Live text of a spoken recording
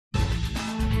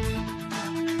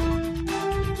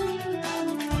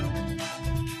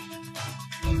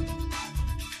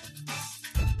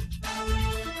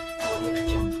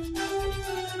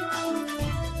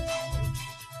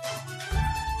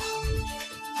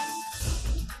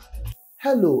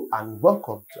Hello and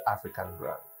welcome to African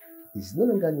Brand. It's no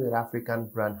longer new that African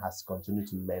Brand has continued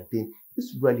to maintain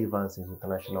its relevance in the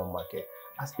international market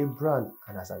as a brand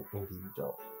and as an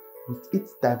individual. With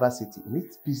its diversity in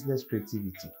its business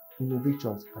creativity,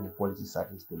 innovations and quality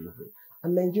service delivery.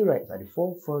 And Nigeria is at the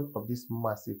forefront of this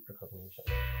massive recognition.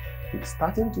 We're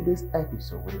starting today's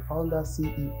episode with the founder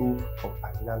CEO of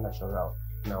Avila Naturalle,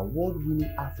 an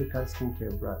award-winning African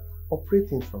skincare brand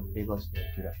operating from Lagos,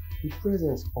 Nigeria, with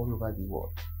presence all over the world,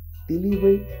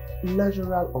 delivering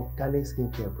natural organic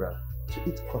skincare brand to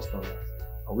its customers.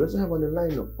 And we also have on the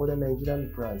line of other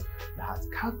Nigerian brands that has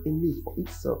carved a niche for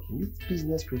itself in its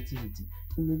business creativity,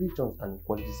 innovations, and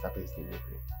quality service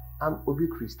delivery. I'm Obi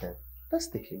Christian. Let's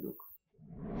take a look.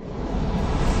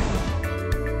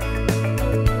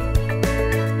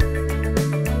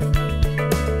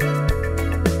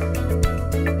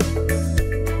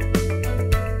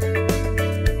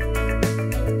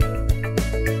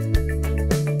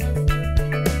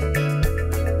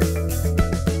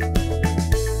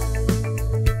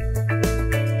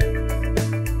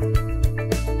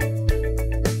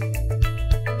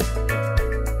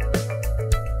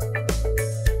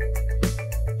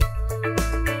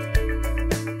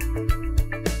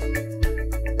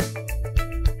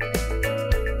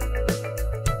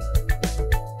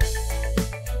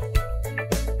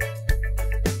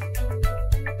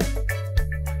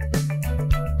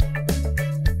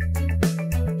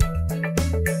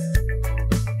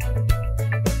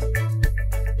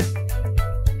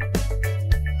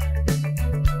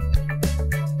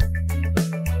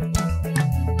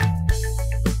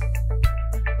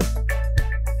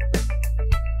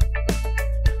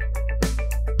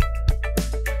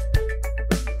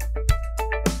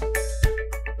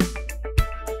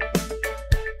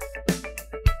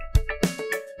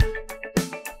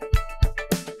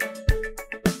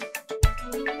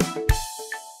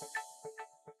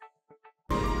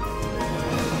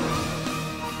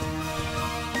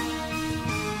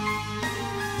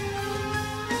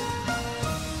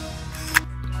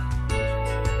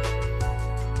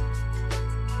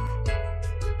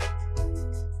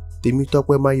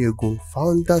 Temitope Mayegun,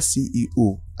 founder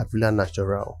CEO Avila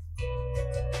Naturalle.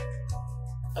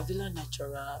 Avila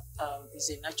Naturalle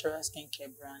is a natural skincare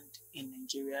brand in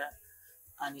Nigeria,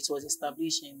 and it was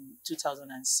established in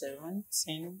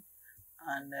 2017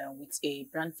 and with a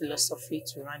brand philosophy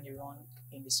to run around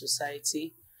in the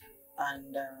society.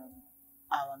 And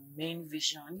our main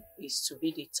vision is to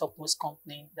be the topmost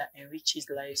company that enriches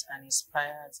lives and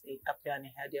inspires a happier and a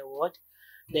healthier world.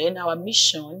 Then our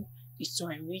mission is to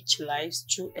enrich lives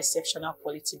through exceptional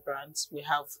quality brands. We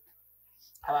have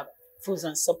our foods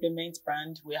and supplements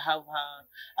brand. We have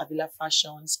Avila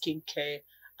Fashion, Skincare,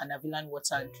 and Avila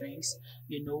Water and Drinks,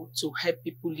 to help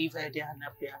people live healthier and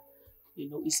happier.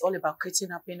 It's all about creating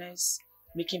happiness,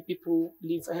 making people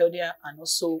live healthier, and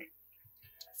also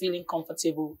feeling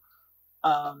comfortable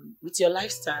with your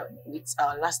lifestyle. With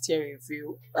our last year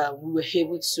review, we were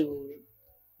able to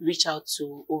reach out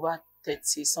to over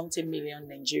 30-something million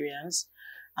Nigerians.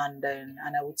 And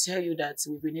I will tell you that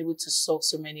we've been able to solve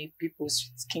so many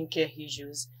people's skincare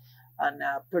issues, and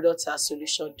our products are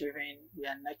solution driven. We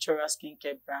are natural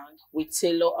skincare brand. We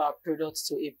tailor our products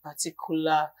to a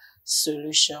particular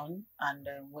solution, and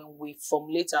when we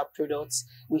formulate our products,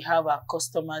 we have our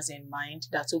customers in mind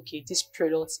that, okay, this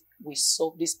product will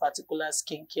solve this particular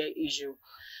skincare issue.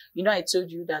 I told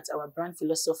you that our brand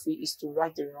philosophy is to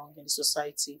right the wrong in the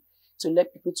society, to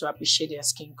let people to appreciate their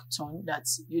skin tone, that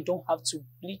you don't have to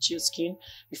bleach your skin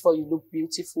before you look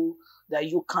beautiful, that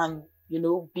you can,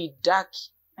 be dark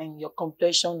in your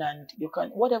complexion, and you can,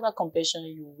 whatever complexion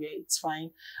you wear, it's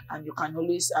fine. And you can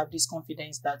always have this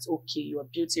confidence that, okay, you are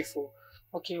beautiful.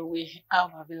 Okay, we have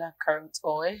Avila carrot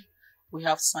oil, we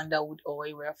have sandalwood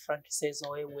oil, we have frankincense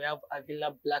oil, we have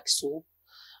Avila black soap,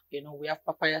 we have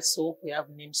papaya soap, we have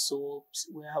neem soaps,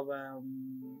 we have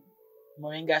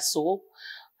moringa soap.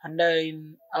 And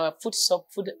in our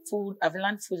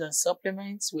Avilan foods and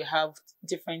supplements, we have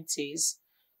different teas.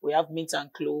 We have mint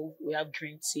and clove, we have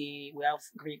green tea, we have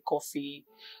green coffee,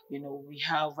 we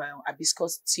have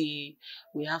hibiscus tea,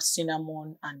 we have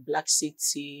cinnamon and black seed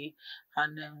tea,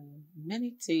 and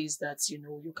many teas that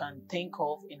you can think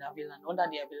of in Avilan, under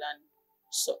the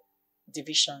Avilan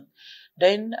division.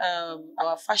 Then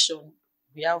our fashion,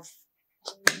 we have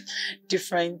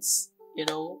different,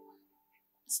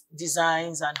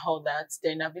 designs and all that.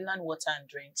 Then Avila Water and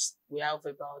Drinks, we have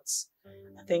about,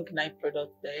 I think, 9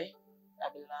 products there.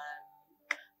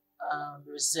 Avila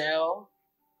Roselle,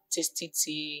 Tasty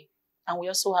Tea, and we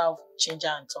also have ginger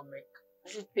and turmeric.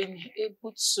 We've been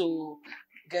able to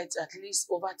get at least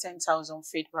over 10,000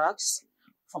 feedbacks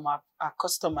from our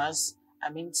customers,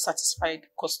 satisfied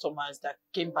customers that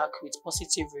came back with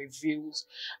positive reviews,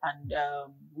 and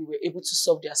we were able to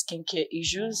solve their skincare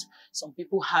issues. Some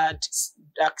people had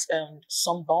dark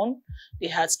sunburn, they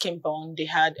had skin burn, they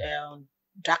had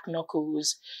dark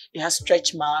knuckles, they had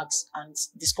stretch marks and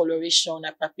discoloration,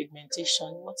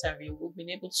 hyperpigmentation, what have you. We've been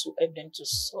able to help them to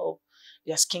solve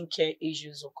their skincare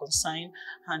issues or concern.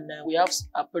 And we have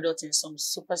our products in some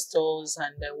superstores,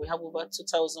 and we have over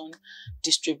 2,000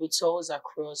 distributors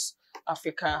across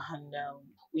Africa. And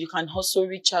you can also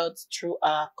reach out through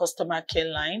our customer care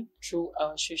line, through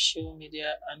our social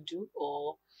media handle,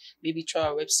 or maybe through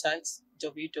our website,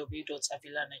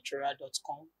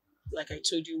 www.avilanaturalle.com. Like I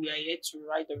told you, we are here to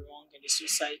right the wrong in the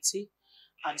society.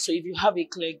 And so if you have a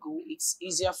clear goal, it's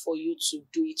easier for you to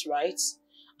do it right.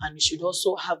 And you should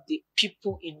also have the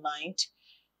people in mind.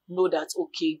 Know that,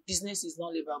 okay, business is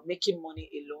not about making money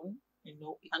alone, you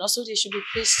know. And also they should be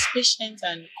patient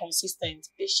and consistent.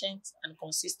 Patient and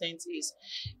consistent is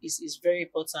very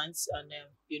important. And,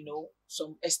 you know,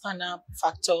 some external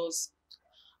factors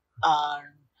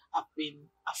have been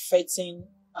affecting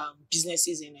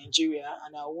businesses in Nigeria,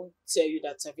 and I won't tell you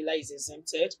that Avila is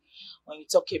exempted. When you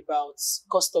talk about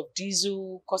cost of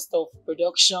diesel, cost of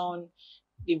production,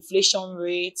 the inflation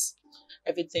rates,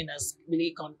 everything has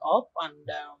really gone up, and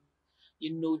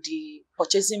you know, the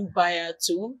purchasing buyer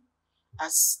too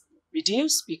has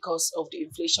reduced because of the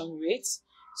inflation rates.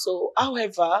 So,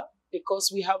 however, because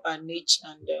we have our niche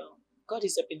and God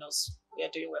is helping us, we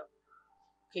are doing well.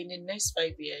 Okay, in the next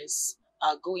 5 years,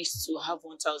 our goal is to have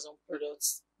 1,000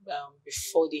 products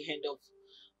before the end of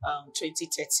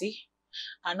 2030,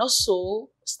 and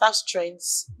also staff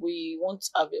strengths. We want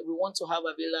to have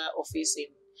Avila office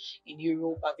in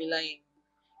Europe, Avila in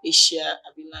Asia,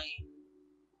 Avila in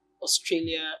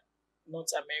Australia,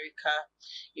 North America.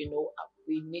 You know,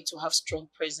 we need to have strong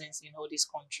presence in all these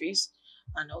countries,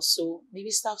 and also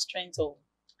maybe staff strength of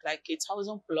like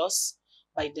 1,000 plus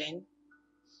by then.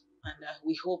 And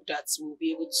we hope that we'll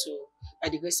be able to, by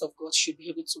the grace of God, should be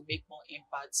able to make more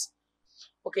impact.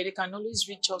 Okay, they can always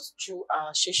reach us through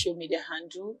our social media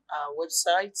handle, our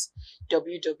website,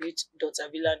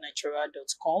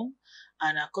 www.avilanaturalle.com,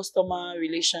 and our customer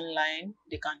relation line.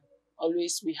 They can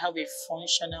always, we have a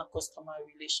functional customer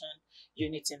relation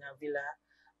unit in Avila.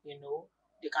 You know,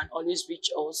 they can always reach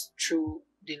us through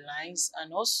the lines,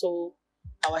 and also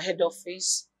our head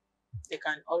office. They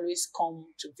can always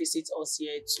come to visit us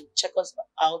here to check us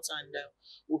out, and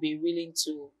we'll be willing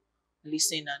to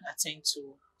listen and attend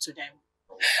to them.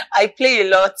 I play a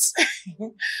lot.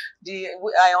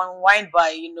 I unwind by,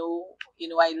 you know,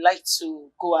 I like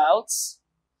to go out.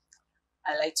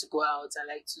 I like to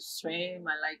swim.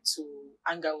 I like to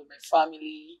hang out with my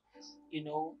family. You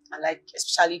know, I like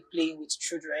especially playing with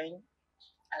children.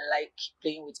 I like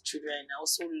playing with children. I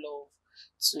also love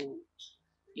to,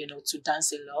 you know, to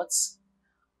dance a lot.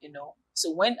 You know,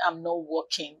 so when I'm not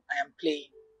working, I am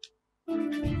playing.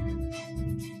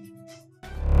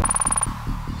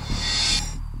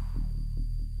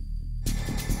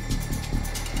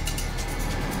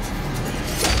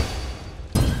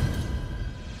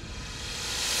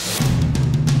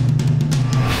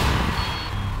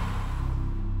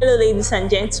 Hello ladies and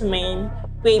gentlemen,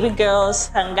 baby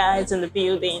girls and guys in the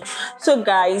building. So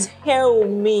guys, here with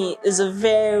me is a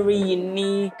very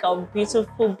unique and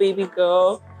beautiful baby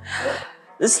girl.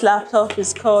 This laptop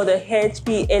is called a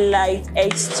HP Elite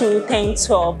X2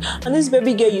 1012, and this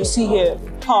baby girl you see here,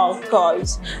 oh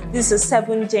guys, this is a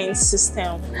 7-gen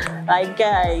system. Like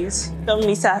guys, don't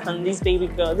miss out on this baby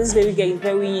girl. This baby girl is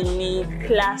very unique,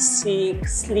 classic,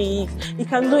 sleek. You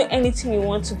can do anything you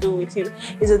want to do with it.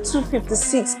 It's a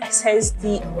 256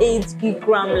 SSD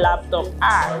 8GB laptop.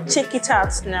 Check it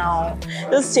out now.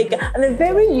 Just check it. And the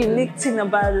very unique thing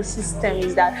about the system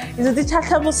is that it's a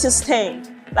detachable system.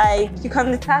 Like, you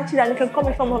can detach it and you can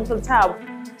come from the tab.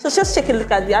 So just take a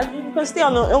look at that. You can stay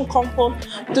on your own comfort,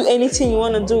 do anything you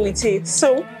want to do with it.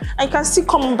 So, and you can still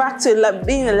come back to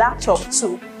being a laptop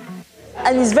too.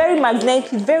 And it's very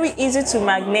magnetic, very easy to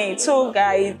magnet. So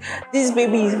guys, this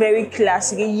baby is very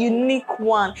classic, a unique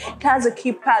one. It has a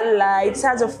keypad light, it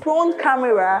has a front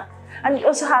camera, and it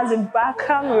also has a back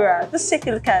camera. Just take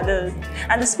a look at this.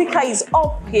 And the speaker is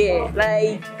up here,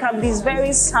 like, can be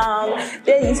very sound.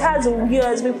 Then it has a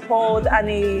USB port and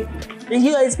a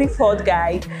USB port,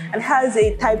 guys, and has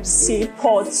a Type-C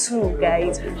port too,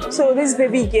 guys. So this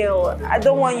baby girl, I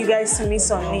don't want you guys to miss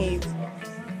on it.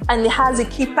 And it has a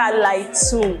keypad light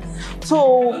too.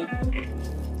 So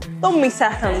don't miss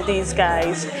out on this,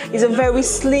 guys. It's a very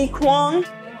sleek one.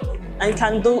 and it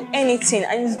can do anything,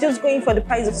 and it's just going for the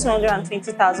price of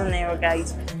 220,000 naira,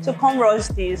 guys. So come rush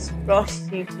this, rush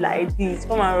it like this,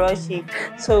 come and rush it.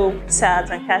 So peace out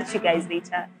and catch you guys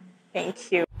later.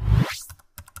 Thank you.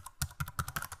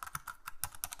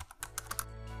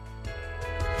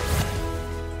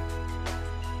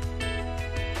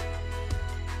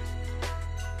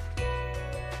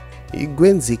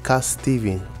 Igwenzika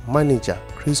Steven, Manager,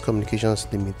 Kris Communications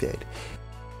Limited.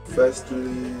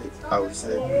 Firstly, I would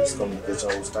say Kris Communications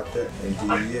was started in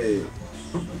the year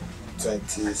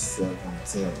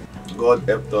 2017. God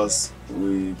helped us.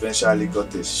 We eventually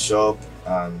got a shop,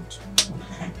 and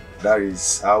that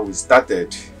is how we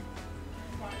started.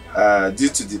 Due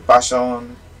to the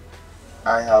passion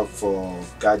I have for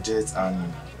gadgets,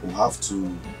 and we have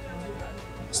to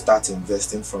start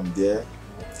investing from there,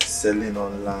 selling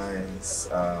online,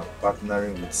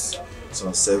 partnering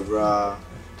with several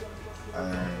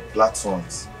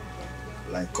platforms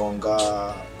like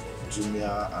Konga,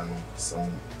 Jumia, and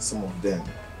some of them,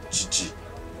 GG.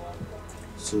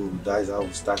 So that is how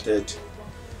we started.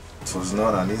 It was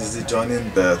not an easy journey,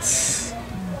 but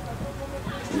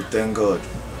we thank God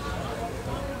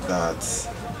that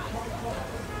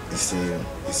it's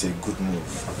a good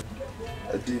move.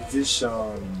 The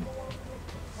vision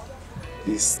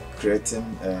is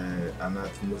creating an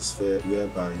atmosphere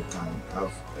whereby you can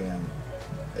have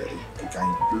you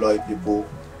can employ people,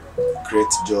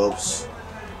 create jobs,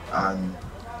 and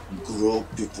grow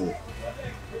people.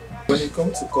 When it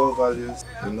comes to core values,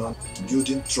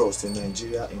 building trust in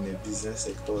Nigeria in a business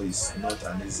sector is not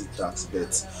an easy task,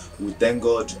 but we thank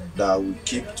God that we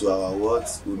keep to our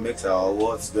words. We make our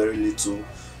words very little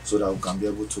so that we can be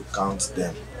able to count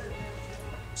them.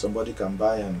 Somebody can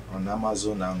buy on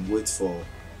Amazon and wait for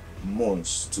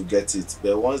months to get it,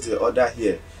 but once they order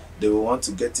here, they will want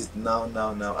to get it now,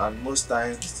 and most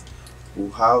times we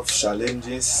have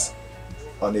challenges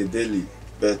on a daily,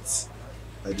 but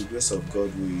by the grace of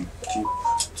God, we keep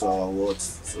to our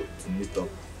words to meet up.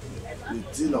 We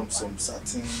deal on some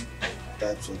certain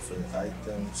types of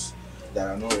items that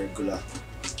are not regular.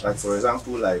 Like for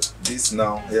example, like this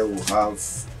now here we have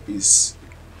is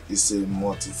a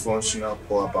multifunctional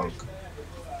power bank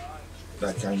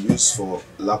that can use for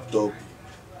laptop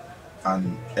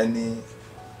and any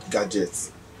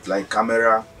gadget, like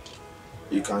camera.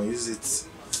 You can use it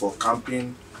for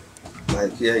camping.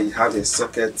 Like here you have a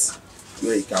socket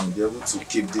where you can be able to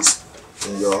keep this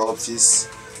in your office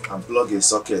and plug a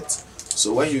socket.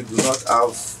 So when you do not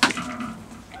have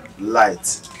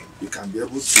light, you can be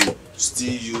able to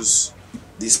still use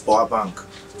this power bank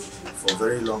for a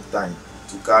very long time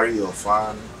to carry your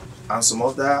fan and some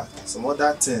other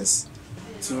things.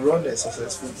 To run a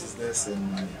successful business in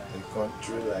a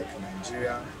country like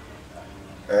Nigeria,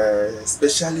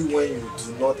 especially when you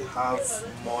do not have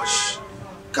much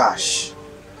cash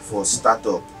for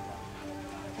startup,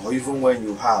 or even when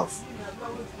you have,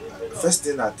 first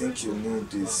thing I think you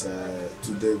need is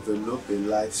to develop a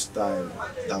lifestyle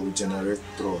that will generate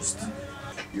trust.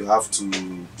 You have to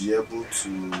be able to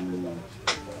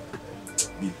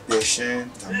be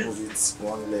patient and move it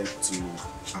one leg to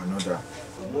another.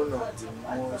 One of the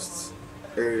most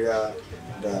area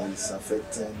that is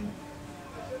affecting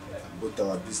both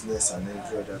our business and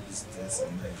every other business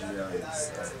in Nigeria is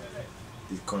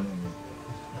the economy,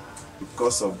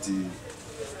 because of the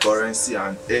currency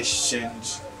and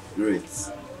exchange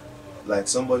rates. Like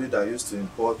somebody that used to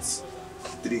import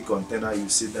 3 containers, you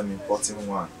see them importing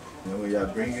 1. And when you are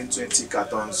bringing 20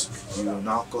 cartons, you will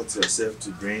now cut yourself to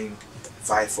bring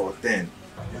 5 or 10.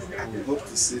 And we hope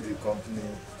to see the company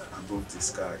above the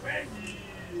sky,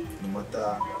 no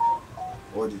matter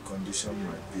what the condition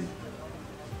might be.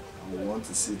 We want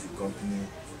to see the company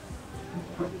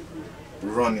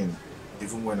running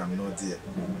even when I'm not there.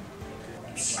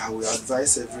 I will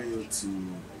advise every youth to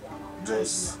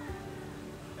just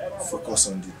focus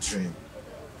on the dream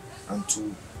and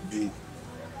to be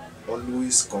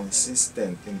always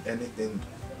consistent in anything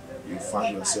you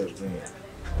find yourself doing.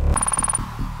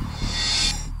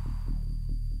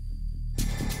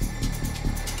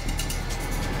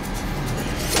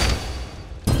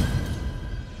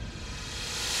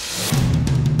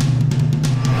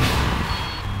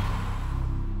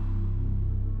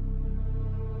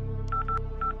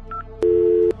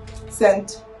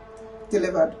 Sent.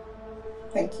 Delivered.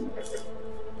 Thank you.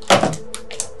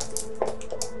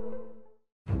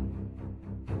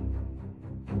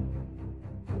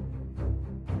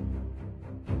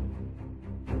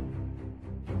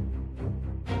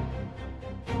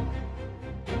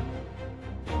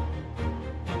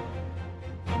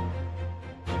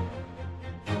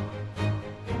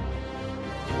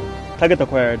 Target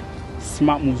acquired.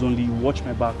 Smart moves only. You watch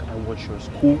my back, I watch yours.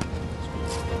 Cool?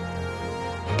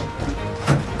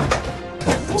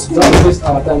 Don't waste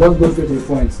our time. Let's go straight to the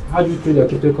point. How do you trade your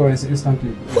cryptocurrency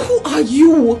instantly? Who are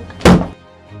you?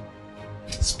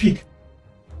 Speak.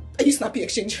 Are you Snappy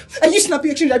Exchange? Are you Snappy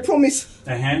Exchange? I promise.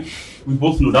 We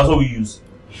both know. That's what we use.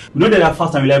 We know that they're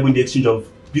fast and reliable in the exchange of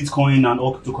Bitcoin and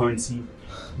all cryptocurrency.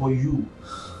 But you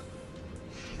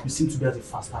seem to be at a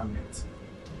faster rate.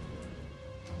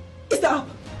 It's the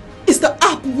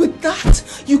app. With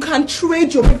that, you can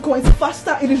trade your bitcoins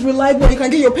faster. It is reliable. You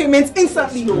can get your payments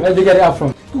instantly. Where did you get the app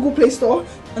from? Google Play Store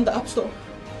and the App Store.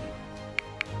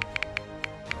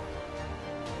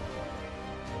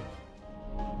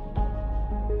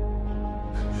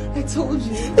 I told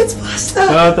you, it's faster.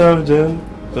 Shut up, Jen.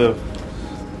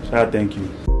 Thank you.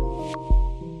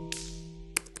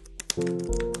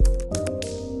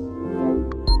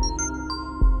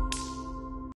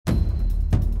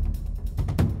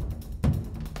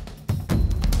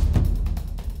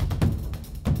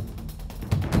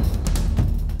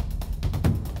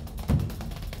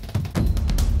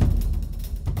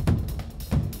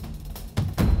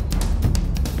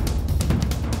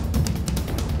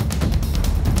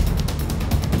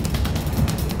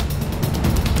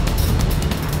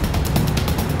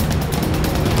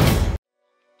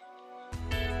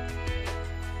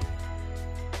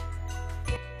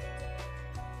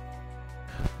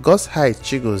 Gus Hyde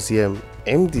Chigoziem,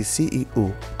 MD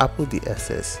CEO, Apple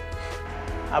DSS.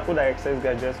 Apple DSS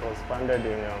Gadgets was founded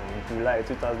in July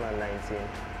 2019.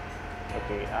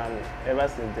 Okay, and ever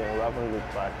since then we haven't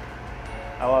looked back.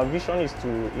 Our vision is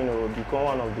to, become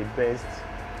one of the best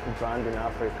brands in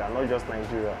Africa, not just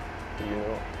Nigeria,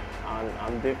 And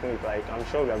I'm definitely I'm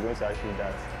sure we are going to achieve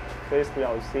that. Firstly,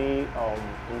 I would say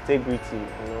integrity.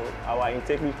 Our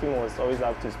integrity must always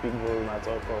have to speak volume at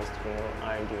all costs.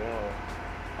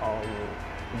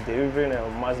 Delivering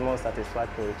maximum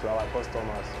satisfaction to our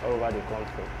customers all over the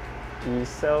country. We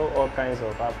sell all kinds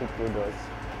of Apple products,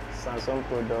 Samsung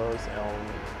products,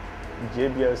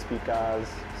 JBL speakers,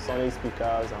 Sony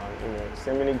speakers, and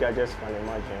so many gadgets you can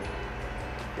imagine.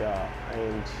 Yeah,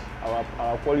 and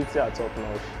our quality are top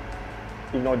notch,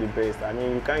 if not the best. I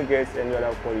mean, you can't get any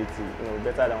other quality,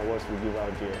 better than what we give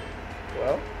out there.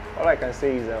 Well, all I can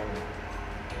say is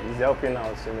helping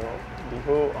out. The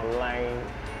whole online.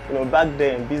 Back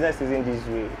then, business isn't this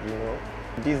way,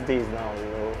 These days now,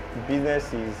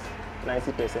 business is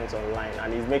 90% online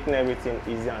and it's making everything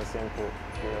easy and simple,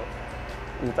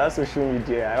 Without social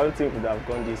media, I don't think we would have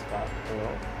gone this far,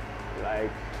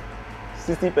 Like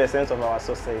 60% of our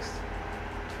success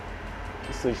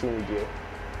is social media.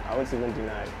 I won't even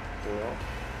deny,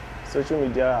 Social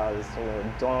media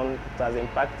has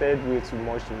impacted way too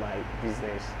much in my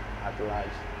business at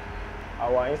large.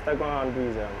 Our Instagram handle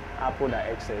is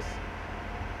Apple.access.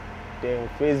 Then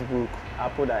Facebook,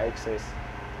 Apple.access.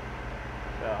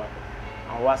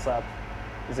 And WhatsApp,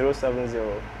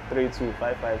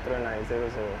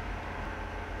 070-3255-3900.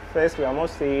 Firstly, I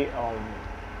must say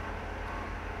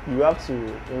you have to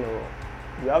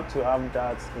have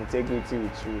that integrity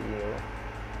with you,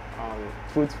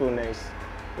 truthfulness.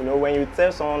 When you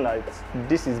tell someone that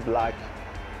this is black,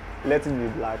 let it be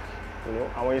black.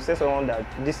 And when you say someone that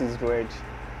this is red,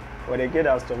 when they get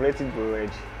out stuff, let it be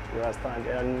red. You understand?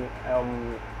 And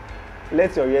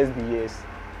let your yes be yes,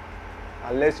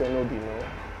 and let your no be no.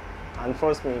 And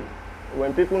trust me,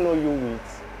 when people know you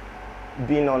with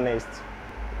being honest,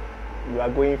 you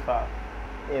are going far.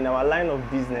 In our line of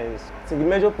business, I think the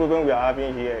major problem we are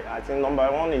having here, I think number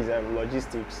one is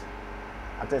logistics.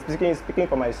 I think speaking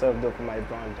for myself, though, for my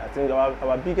brand, I think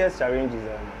our biggest challenge is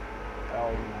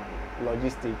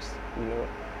logistics,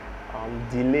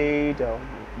 delayed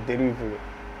delivery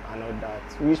and all that,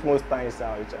 which most times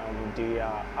they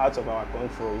are out of our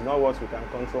control. It's not what we can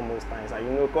control most times.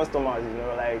 And customers,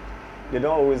 they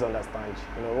don't always understand.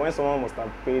 When someone must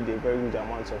have paid a very huge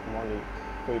amount of money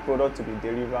for a product to be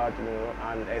delivered,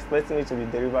 and expecting it to be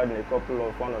delivered in a couple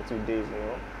of 1 or 2 days,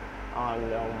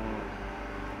 and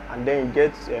then you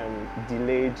get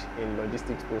delayed in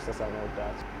logistics process and all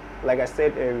that. Like I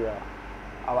said earlier,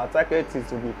 our target is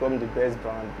to become the best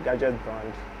brand, gadget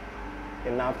brand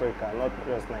in Africa, not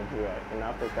just Nigeria, in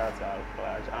Africa at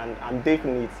large. And I'm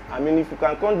definite. I mean, if you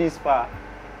can come this far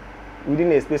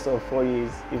within a space of 4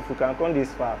 years, if you can come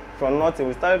this far from nothing,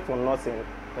 we started from nothing,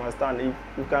 you understand? If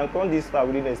you can come this far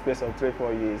within a space of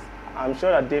 3-4 years, I'm sure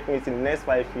that definitely in the next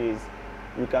 5 years,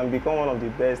 you can become one of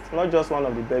the best, not just one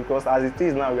of the best, because as it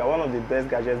is now, we are one of the best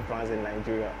gadget brands in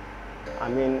Nigeria. I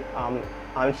mean,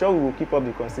 I'm sure we will keep up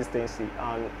the consistency,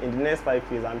 and in the next 5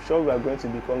 years, I'm sure we are going to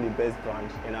become the best brand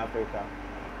in Africa.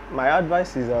 My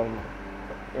advice is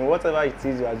In whatever it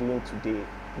is you are doing today,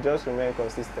 just remain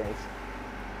consistent.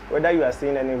 Whether you are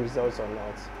seeing any results or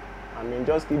not, I mean,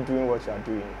 just keep doing what you are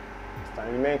doing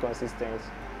and remain consistent.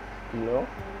 You know,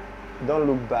 don't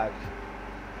look back.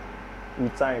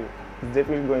 With time, it's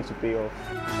definitely going to pay off.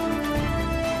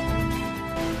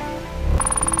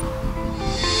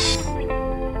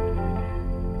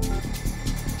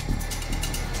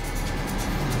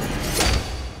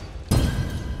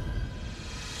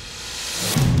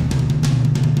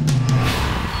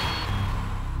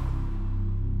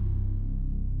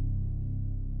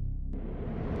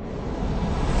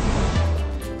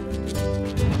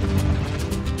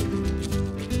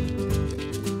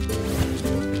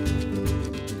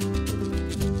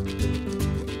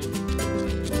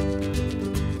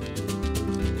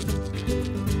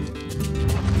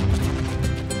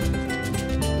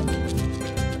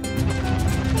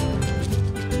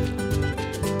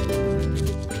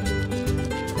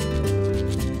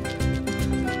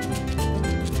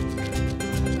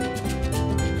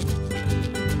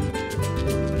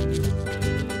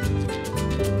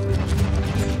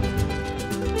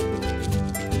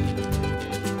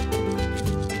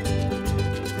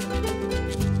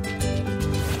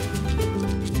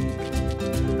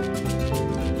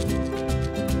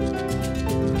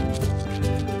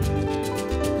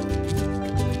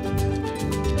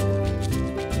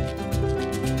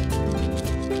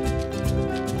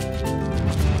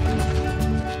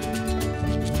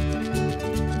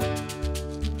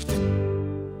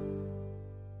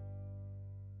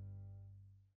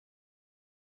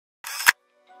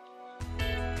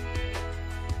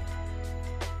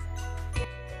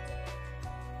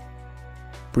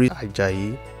 Brees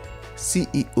Ajayi,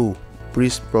 CEO,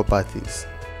 Brees Properties.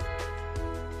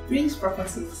 Brees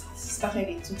Properties started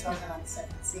in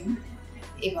 2017,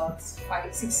 about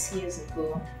 5-6 years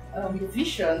ago. The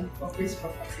vision for Brees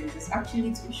Properties is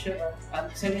actually to ensure that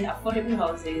I'm selling affordable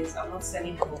houses, I'm not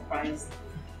selling overpriced,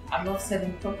 I'm not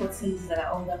selling properties that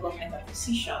are under government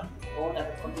acquisition or that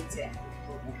are committed.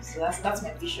 So that's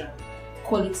my vision,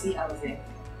 quality housing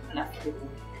and affordable.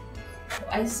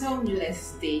 I sell real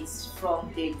estate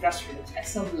from the grassroots. I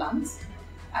sell land,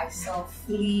 I sell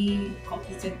fully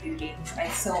completed buildings, I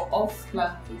sell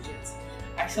off-plan projects,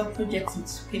 I sell projects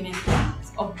with payment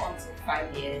plans up until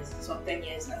 5 years, some 10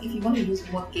 years. And if you want to use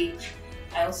mortgage,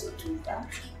 I also do that.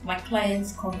 My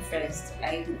clients come first.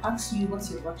 I will ask you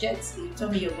what's your budget, you tell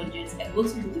me your budget, I go to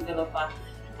the developer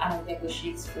and I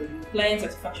negotiate for you. Client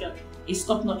satisfaction is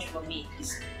top-notch for me.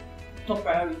 It's top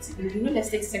priority. The real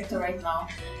estate sector right now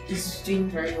is doing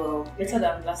very well, better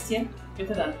than last year,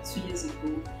 better than 2 years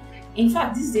ago. In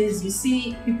fact, these days you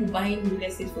see people buying real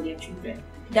estate for their children.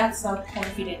 That's how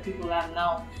confident people are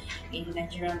now in the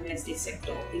Nigerian real estate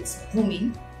sector. It's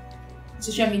booming.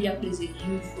 Social media plays a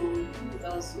huge role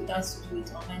because it has to do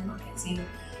with online marketing.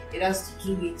 It has to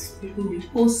do with people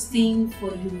reposting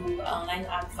for you, online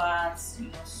adverts,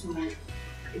 so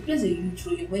it plays a huge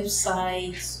role. Your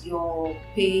website, your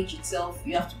page itself,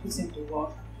 you have to put in the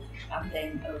work. And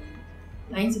then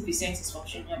 90% is from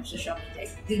social media.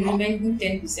 The remaining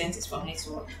 10% is from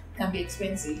network. It can be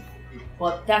expensive,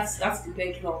 but that's the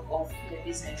bedrock of the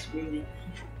business, really.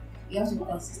 You have to be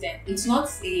consistent. It's not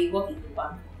a work in the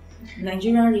bank.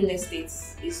 Nigerian real estate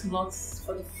is not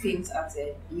for the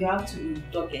faint-hearted. You have to be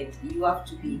dogged. You have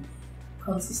to be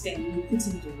consistent. You will put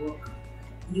in the work.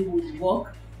 You will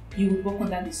work. You would work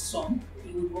under the sun,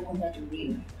 you would work under the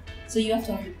rain. So you have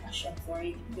to have the passion for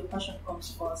it. The passion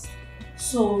comes first.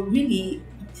 So really,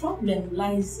 the problem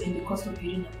lies in the cost of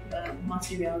building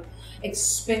material,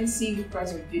 expensive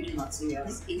price of building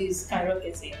materials. It is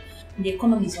skyrocketing. The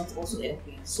economy is not also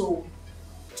helping. So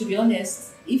to be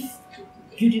honest, if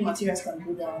building materials can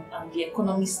go down and the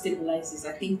economy stabilizes,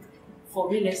 I think for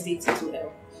real estate it will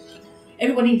help.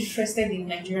 Everybody interested in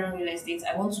Nigerian real estate,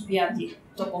 I want to be at the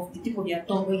tip of their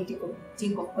tongue when you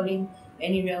think of calling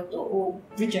any realtor. Oh,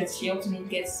 Bridget, she helped me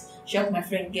get, she helped my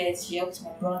friend get, she helped my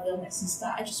brother, my sister.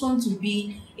 I just want to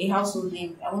be a household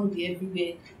name. I want to be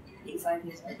everywhere in 5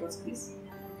 years. I got this.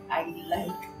 I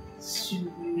like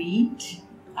to read.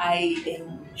 I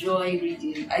enjoy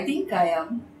reading. I think I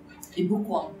am a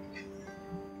bookworm.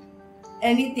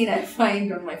 Anything I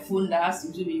find on my phone that has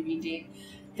to do with reading,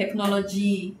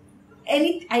 technology,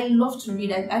 I love to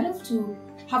read. I love to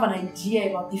have an idea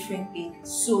about different things.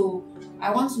 So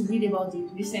I want to read about the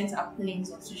recent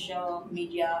happenings on social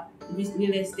media,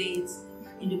 real estate,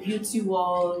 in the beauty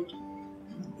world,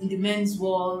 in the men's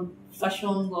world,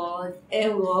 fashion world,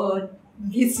 hair world,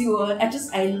 beauty world.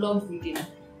 I love reading.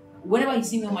 Whenever you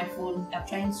see me on my phone, I'm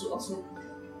trying to also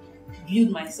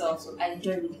build myself. So I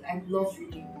enjoy reading. I love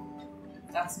reading.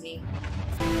 That's me.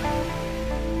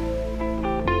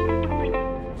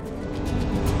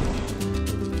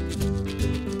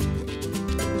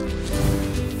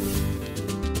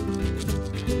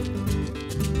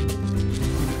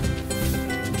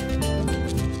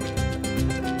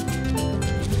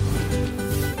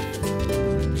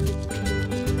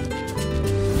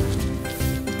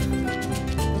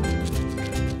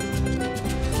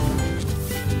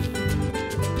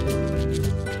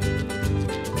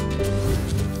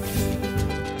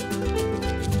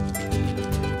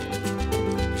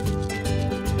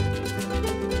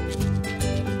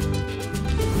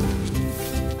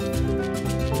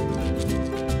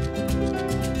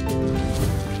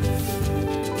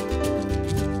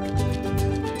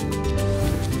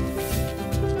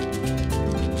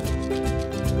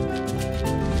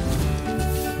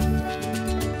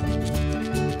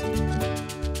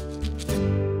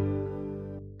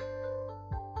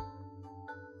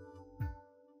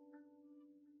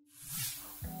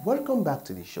 Welcome back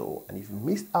to the show, and if you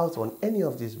missed out on any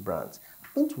of these brands,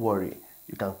 don't worry,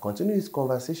 you can continue this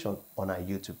conversation on our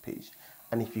YouTube page.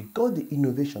 And if you got the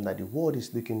innovation that the world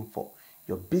is looking for,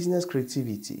 your business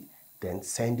creativity, then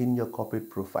send in your corporate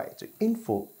profile to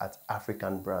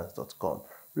info@africanbrands.com.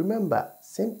 Remember,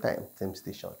 same time, same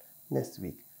station. Next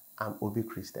week, I'm Obi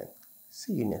Christian.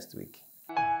 See you next week.